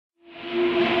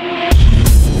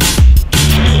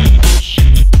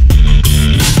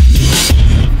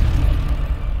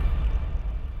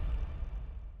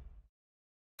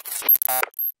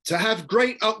To have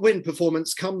great upwind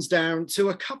performance comes down to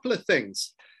a couple of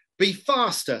things. Be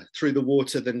faster through the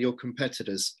water than your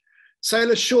competitors.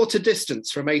 Sail a shorter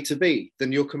distance from A to B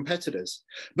than your competitors.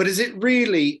 But is it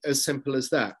really as simple as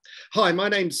that? Hi, my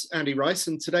name's Andy Rice,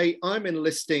 and today I'm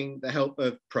enlisting the help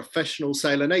of professional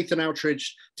sailor Nathan Outteridge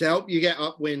to help you get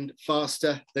upwind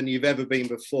faster than you've ever been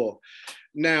before.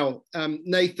 Now,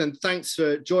 Nathan, thanks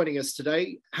for joining us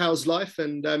today. How's life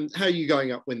and how are you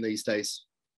going upwind these days?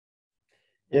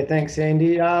 Yeah, thanks,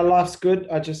 Andy. Life's good.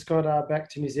 I just got back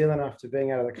to New Zealand after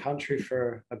being out of the country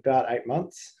for about 8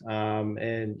 months.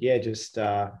 And yeah, just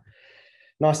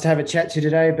nice to have a chat to you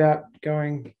today about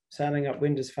going sailing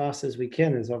upwind as fast as we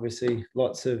can. There's obviously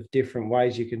lots of different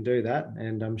ways you can do that,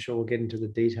 and I'm sure we'll get into the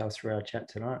details through our chat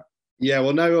tonight. Yeah,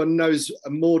 well, no one knows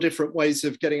more different ways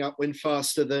of getting upwind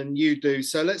faster than you do.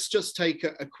 So let's just take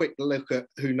a quick look at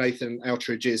who Nathan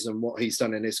Outteridge is and what he's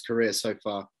done in his career so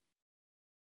far.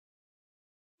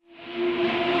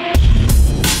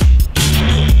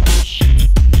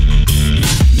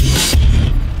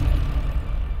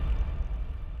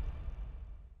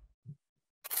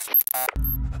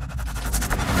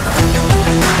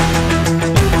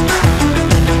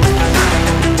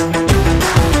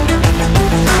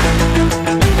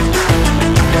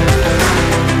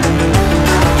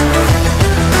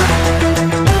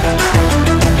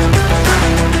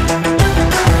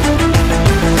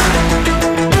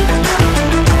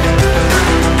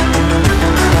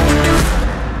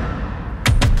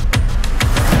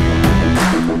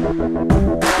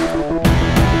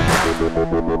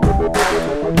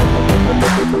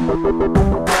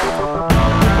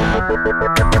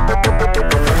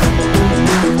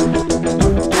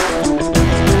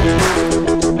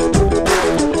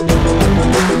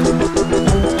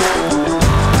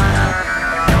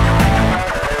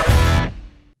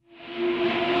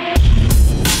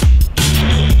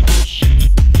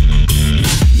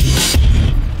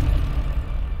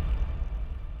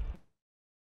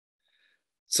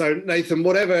 So Nathan,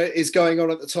 whatever is going on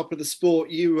at the top of the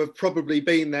sport, you have probably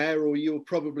been there, or you're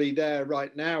probably there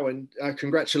right now. And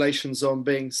congratulations on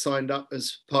being signed up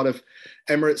as part of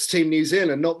Emirates Team New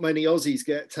Zealand. Not many Aussies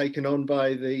get taken on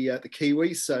by the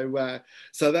Kiwis,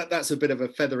 so that's a bit of a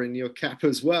feather in your cap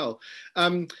as well.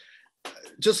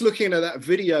 Just looking at that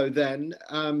video, then,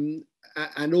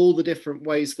 and all the different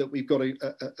ways that we've got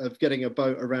of getting a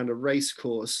boat around a race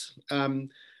course.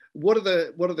 What are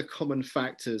the common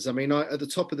factors? I mean, at the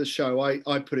top of the show,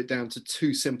 I put it down to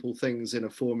two simple things in a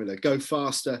formula: go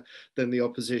faster than the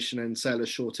opposition and sail a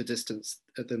shorter distance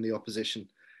than the opposition.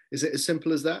 Is it as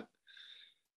simple as that?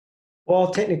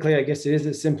 Well, technically, I guess it is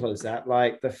as simple as that.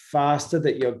 Like, the faster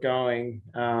that you're going,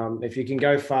 if you can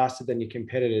go faster than your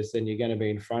competitors, then you're going to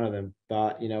be in front of them.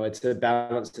 But, it's the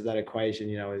balance of that equation,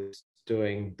 is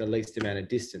doing the least amount of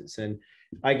distance. And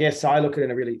I guess I look at it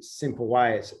in a really simple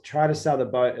way. It's try to sail the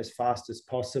boat as fast as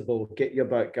possible, get your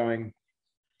boat going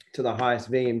to the highest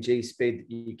VMG speed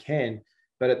that you can,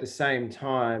 but at the same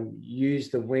time, use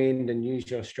the wind and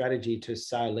use your strategy to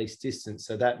sail least distance.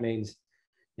 So that means,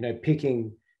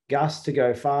 picking gusts to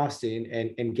go fast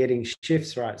in and getting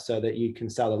shifts right so that you can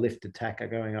sail a lift attack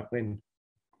going upwind.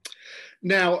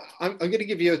 Now, I'm going to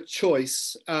give you a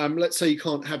choice. Let's say you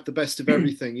can't have the best of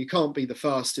everything. You can't be the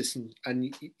fastest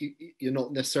and you're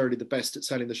not necessarily the best at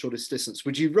sailing the shortest distance.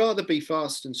 Would you rather be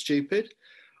fast and stupid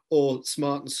or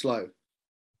smart and slow?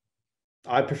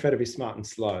 I prefer to be smart and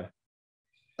slow.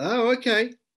 Oh,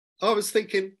 okay. I was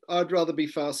thinking I'd rather be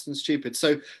fast and stupid.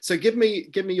 So give me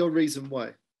your reason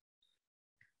why.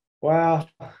 Well,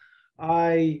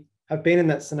 I have been in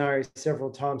that scenario several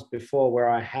times before where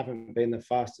I haven't been the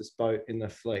fastest boat in the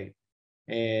fleet.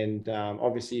 And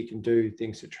obviously you can do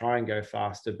things to try and go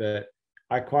faster, but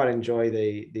I quite enjoy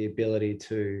the ability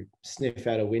to sniff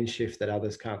out a wind shift that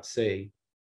others can't see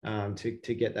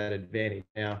to get that advantage.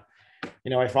 Now,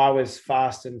 if I was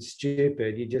fast and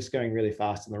stupid, you're just going really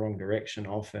fast in the wrong direction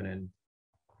often. And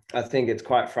I think it's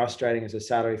quite frustrating as a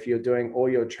sailor if you're doing all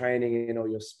your training and all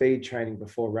your speed training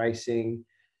before racing,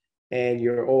 and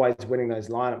you're always winning those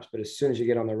lineups, but as soon as you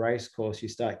get on the race course, you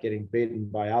start getting beaten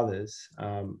by others.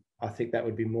 I think that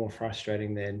would be more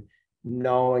frustrating than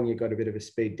knowing you've got a bit of a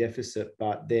speed deficit,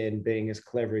 but then being as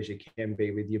clever as you can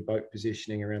be with your boat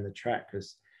positioning around the track.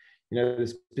 Because,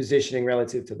 there's positioning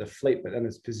relative to the fleet, but then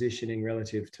there's positioning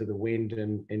relative to the wind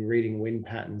and reading wind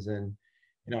patterns. And,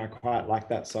 I quite like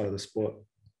that side of the sport.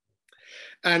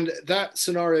 And that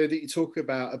scenario that you talk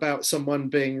about someone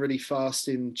being really fast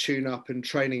in tune-up and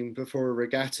training before a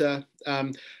regatta,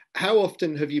 How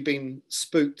often have you been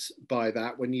spooked by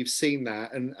that when you've seen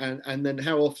that, and then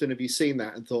how often have you seen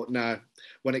that and thought, no,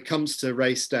 when it comes to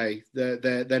race day,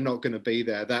 they're not going to be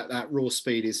there. That raw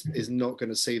speed is not going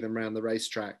to see them around the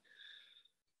racetrack.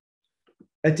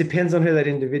 It depends on who that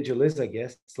individual is, I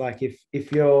guess. It's like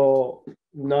if you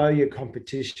know your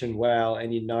competition well,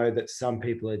 and you know that some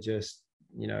people are just,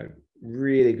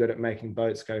 really good at making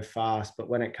boats go fast, but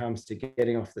when it comes to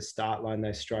getting off the start line,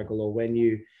 they struggle. Or when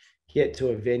you get to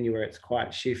a venue where it's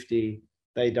quite shifty,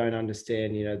 they don't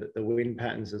understand, the wind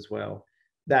patterns as well.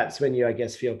 That's when you, I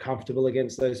guess, feel comfortable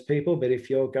against those people. But if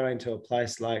you're going to a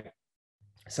place like,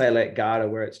 say, Lake Garda,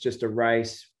 where it's just a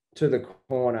race to the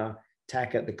corner,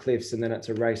 tack at the cliffs, and then it's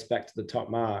a race back to the top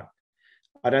mark,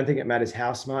 I don't think it matters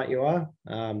how smart you are.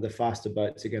 The faster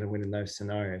boats are going to win in those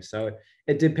scenarios. So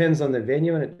it depends on the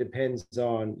venue, and it depends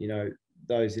on,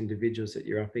 those individuals that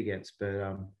you're up against.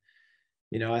 But,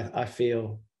 I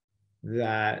feel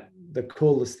that the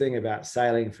coolest thing about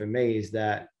sailing for me is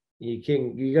that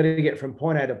you got to get from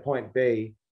point A to point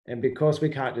B. And because we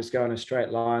can't just go in a straight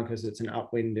line because it's an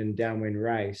upwind and downwind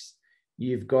race,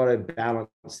 you've got to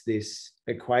balance this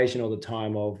equation all the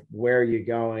time of where are you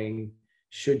going?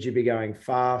 Should you be going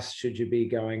fast? Should you be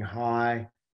going high?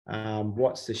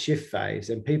 What's the shift phase?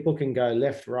 And people can go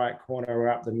left, right, corner, or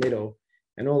up the middle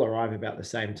and all arrive about the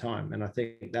same time. And I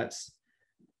think that's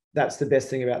the best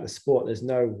thing about the sport. There's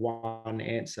no one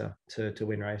answer to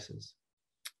win races.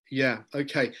 Yeah.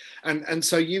 Okay. And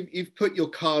so you've put your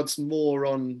cards more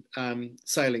on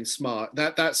sailing smart.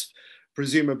 That's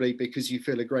presumably because you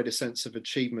feel a greater sense of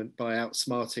achievement by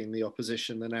outsmarting the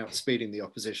opposition than outspeeding the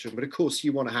opposition. But of course,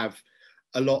 you want to have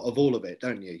a lot of all of it,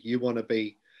 don't you? You want to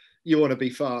be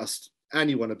fast and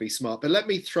you want to be smart. But let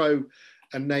me throw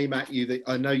a name at you that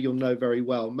I know you'll know very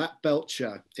well. Matt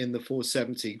Belcher in the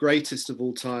 470, greatest of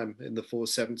all time in the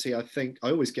 470. I think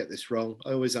I always get this wrong.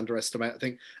 I always underestimate. I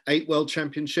think 8 world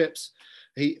championships,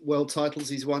 world titles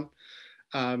he's won,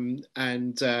 and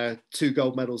 2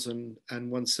 gold medals and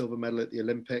 1 silver medal at the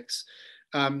Olympics.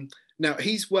 Now,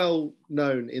 he's well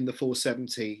known in the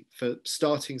 470 for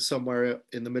starting somewhere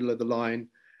in the middle of the line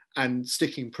and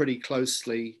sticking pretty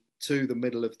closely to the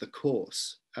middle of the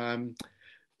course.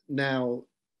 Now,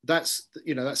 that's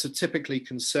a typically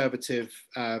conservative,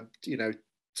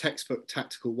 textbook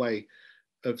tactical way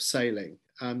of sailing.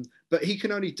 But he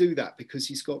can only do that because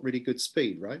he's got really good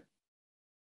speed, right?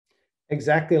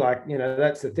 Exactly.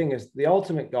 That's the thing, is the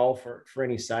ultimate goal for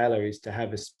any sailor is to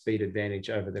have a speed advantage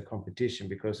over the competition,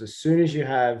 because as soon as you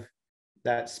have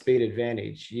that speed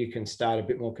advantage, you can start a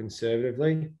bit more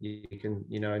conservatively. You can,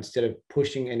 instead of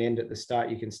pushing an end at the start,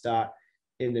 you can start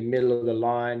in the middle of the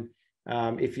line.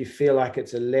 If you feel like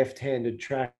it's a left-handed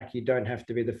track, you don't have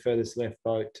to be the furthest left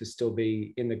boat to still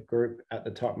be in the group at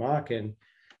the top mark. And,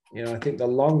 I think the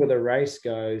longer the race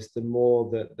goes, the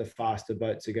more the faster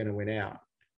boats are going to win out.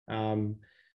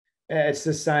 It's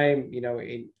the same,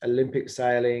 in Olympic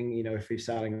sailing, if you're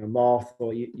sailing a moth,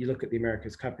 or you look at the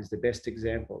America's Cup is the best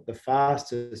example. The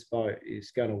fastest boat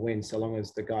is going to win so long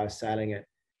as the guy sailing it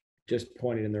just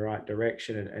pointed in the right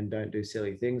direction and don't do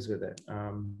silly things with it.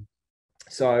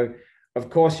 So, of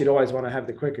course, you'd always want to have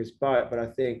the quickest boat, but I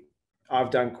think I've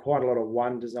done quite a lot of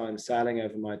one design sailing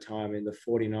over my time, and the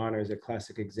 49er is a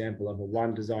classic example of a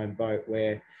one design boat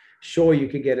where, sure, you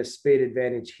could get a speed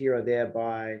advantage here or there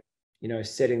by,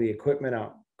 setting the equipment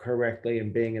up correctly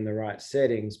and being in the right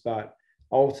settings, but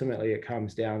ultimately it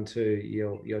comes down to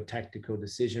your tactical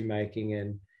decision making.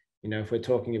 And, if we're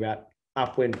talking about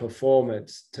upwind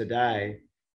performance today,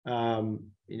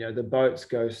 the boats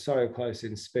go so close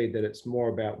in speed that it's more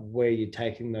about where you're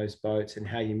taking those boats and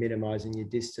how you're minimizing your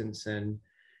distance and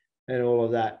all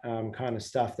of that kind of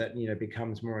stuff that,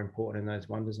 becomes more important in those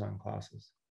one design classes.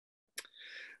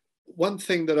 One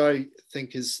thing that I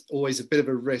think is always a bit of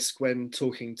a risk when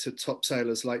talking to top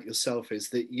sailors like yourself is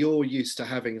that you're used to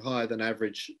having higher than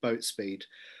average boat speed,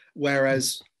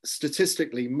 whereas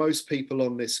statistically, most people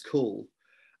on this call,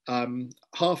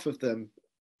 half of them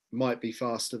might be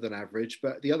faster than average,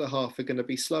 but the other half are going to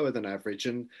be slower than average.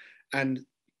 And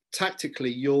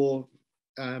tactically, your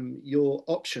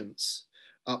options,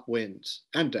 upwind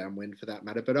and downwind for that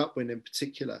matter, but upwind in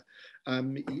particular,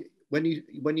 when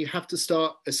you have to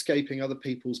start escaping other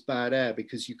people's bad air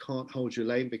because you can't hold your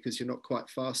lane because you're not quite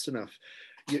fast enough,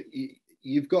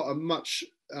 you've got a much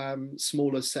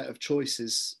smaller set of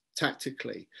choices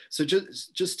tactically. So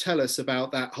just tell us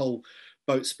about that whole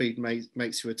boat speed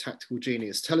makes you a tactical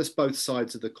genius. Tell us both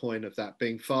sides of the coin of that,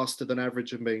 being faster than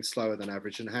average and being slower than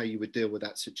average, and how you would deal with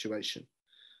that situation.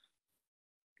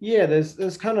 Yeah,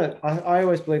 there's kind of, I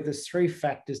always believe there's three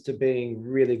factors to being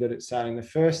really good at sailing. The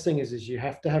first thing is you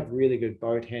have to have really good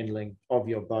boat handling of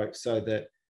your boat so that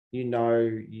you know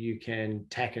you can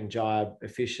tack and jibe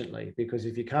efficiently. Because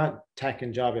if you can't tack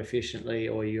and jibe efficiently,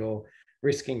 or you're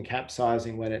risking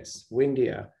capsizing when it's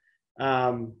windier,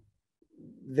 um,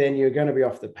 then you're going to be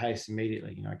off the pace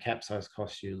immediately. You know, capsize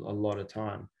costs you a lot of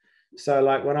time. So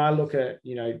like when I look at,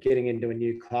 you know, getting into a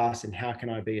new class and how can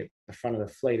I be at the front of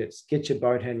the fleet, it's get your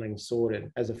boat handling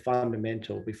sorted as a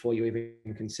fundamental before you even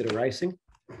consider racing.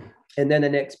 And then the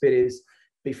next bit is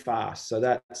be fast. So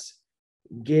that's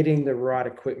getting the right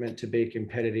equipment to be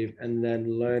competitive, and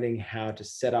then learning how to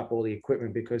set up all the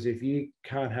equipment, because if you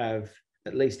can't have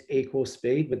at least equal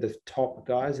speed with the top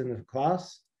guys in the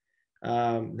class,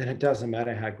 then it doesn't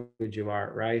matter how good you are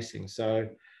at racing. So,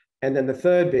 and then the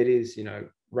third bit is, you know,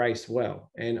 race well.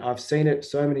 And I've seen it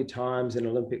so many times in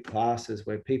Olympic classes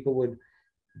where people would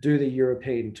do the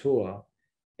European tour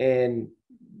and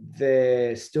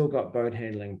they're still got boat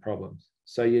handling problems.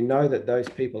 So you know that those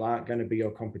people aren't going to be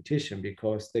your competition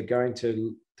because they're going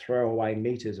to throw away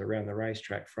meters around the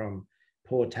racetrack from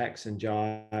poor tacks and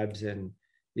jibes and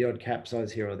the odd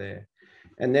capsize here or there.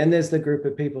 And then there's the group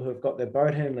of people who've got their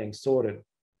boat handling sorted,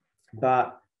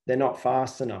 but they're not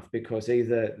fast enough because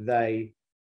either they,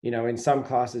 you know, in some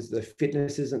classes, the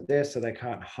fitness isn't there, so they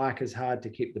can't hike as hard to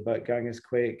keep the boat going as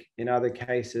quick. In other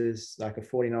cases, like a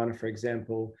 49er, for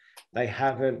example, they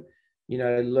haven't, you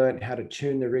know, learned how to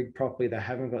tune the rig properly. They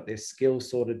haven't got their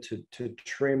skills sorted to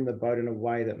trim the boat in a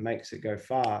way that makes it go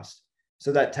fast.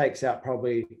 So that takes out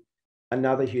probably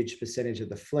another huge percentage of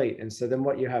the fleet. And so then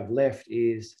what you have left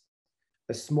is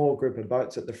a small group of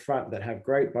boats at the front that have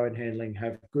great boat handling,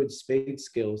 have good speed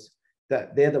skills,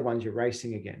 that they're the ones you're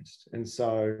racing against. And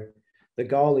so the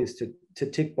goal is to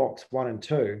tick box 1 and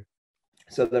 2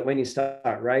 so that when you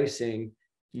start racing,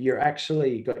 you're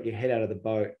actually got your head out of the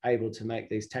boat, able to make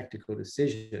these tactical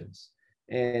decisions.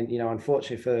 And, you know,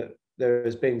 unfortunately there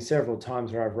has been several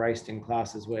times where I've raced in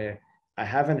classes where I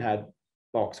haven't had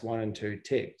box 1 and 2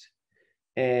 ticked,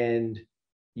 and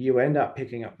you end up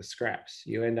picking up the scraps.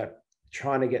 You end up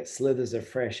trying to get slithers of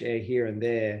fresh air here and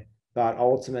there, but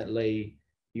ultimately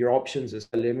your options are so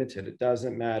limited. It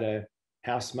doesn't matter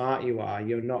how smart you are,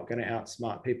 you're not going to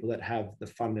outsmart people that have the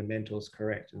fundamentals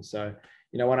correct. And so,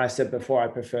 you know, when I said before, I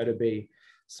prefer to be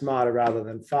smarter rather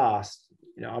than fast,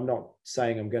 you know, I'm not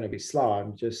saying I'm going to be slow.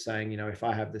 I'm just saying, you know, if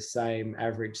I have the same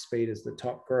average speed as the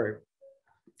top group,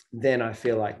 then I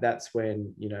feel like that's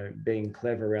when, you know, being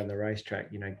clever around the racetrack,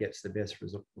 you know, gets the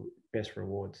best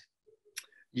rewards.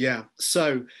 Yeah.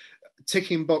 So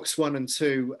ticking box 1 and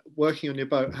 2, working on your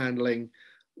boat handling,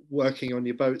 working on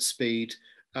your boat speed.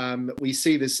 We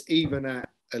see this even at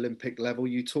Olympic level.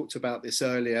 You talked about this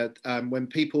earlier. When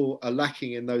people are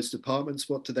lacking in those departments,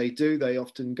 what do? They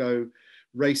often go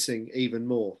racing even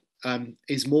more.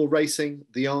 Is more racing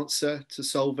the answer to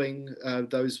solving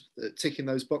ticking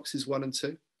those boxes 1 and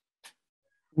 2?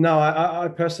 No, I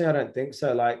personally, I don't think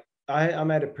so. Like I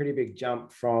made a pretty big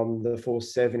jump from the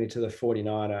 470 to the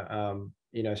 49er,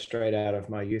 you know, straight out of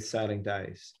my youth sailing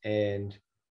days. And,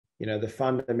 you know, the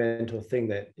fundamental thing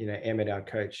that, you know, Emmett, our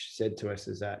coach, said to us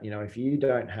is that, you know, if you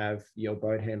don't have your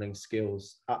boat handling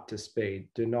skills up to speed,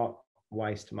 do not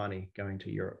waste money going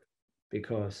to Europe,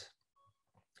 because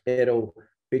it'll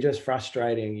be just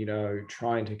frustrating, you know,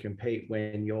 trying to compete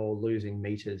when you're losing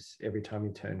meters every time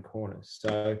you turn corners.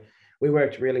 So we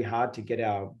worked really hard to get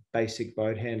our basic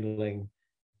boat handling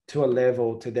to a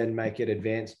level to then make it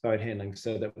advanced boat handling,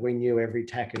 so that we knew every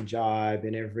tack and jibe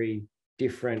and every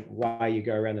different way you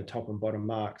go around the top and bottom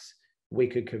marks, we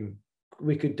could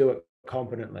do it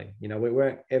competently. You know, we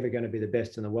weren't ever going to be the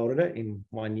best in the world at it in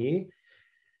 1 year.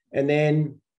 And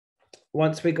then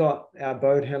once we got our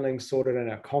boat handling sorted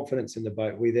and our confidence in the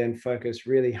boat, we then focused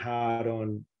really hard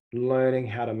on learning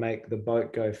how to make the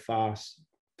boat go fast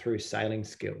through sailing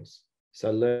skills.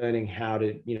 So learning how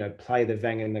to, you know, play the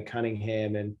Vang and the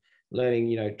Cunningham, and learning,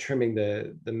 you know, trimming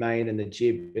the main and the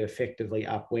jib effectively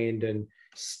upwind, and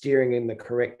steering in the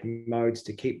correct modes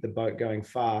to keep the boat going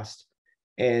fast.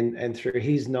 And through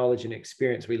his knowledge and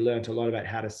experience, we learned a lot about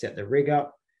how to set the rig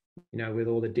up, you know, with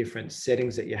all the different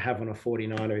settings that you have on a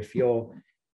 49er. If you're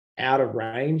out of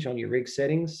range on your rig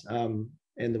settings, and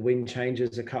the wind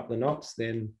changes a couple of knots,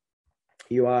 then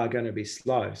you are going to be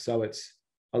slow. So it's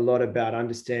a lot about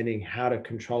understanding how to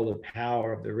control the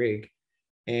power of the rig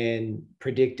and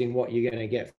predicting what you're going to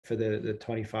get for the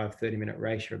 25, 30-minute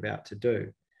race you're about to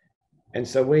do. And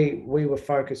so we were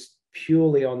focused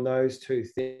purely on those two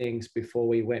things before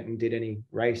we went and did any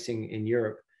racing in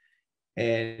Europe.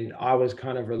 And I was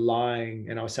kind of relying,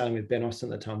 and I was sailing with Ben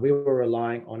Austin at the time, we were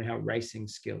relying on our racing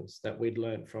skills that we'd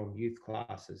learned from youth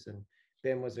classes. And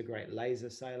Ben was a great laser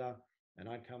sailor, and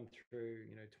I'd come through,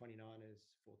 29ers,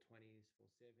 420s.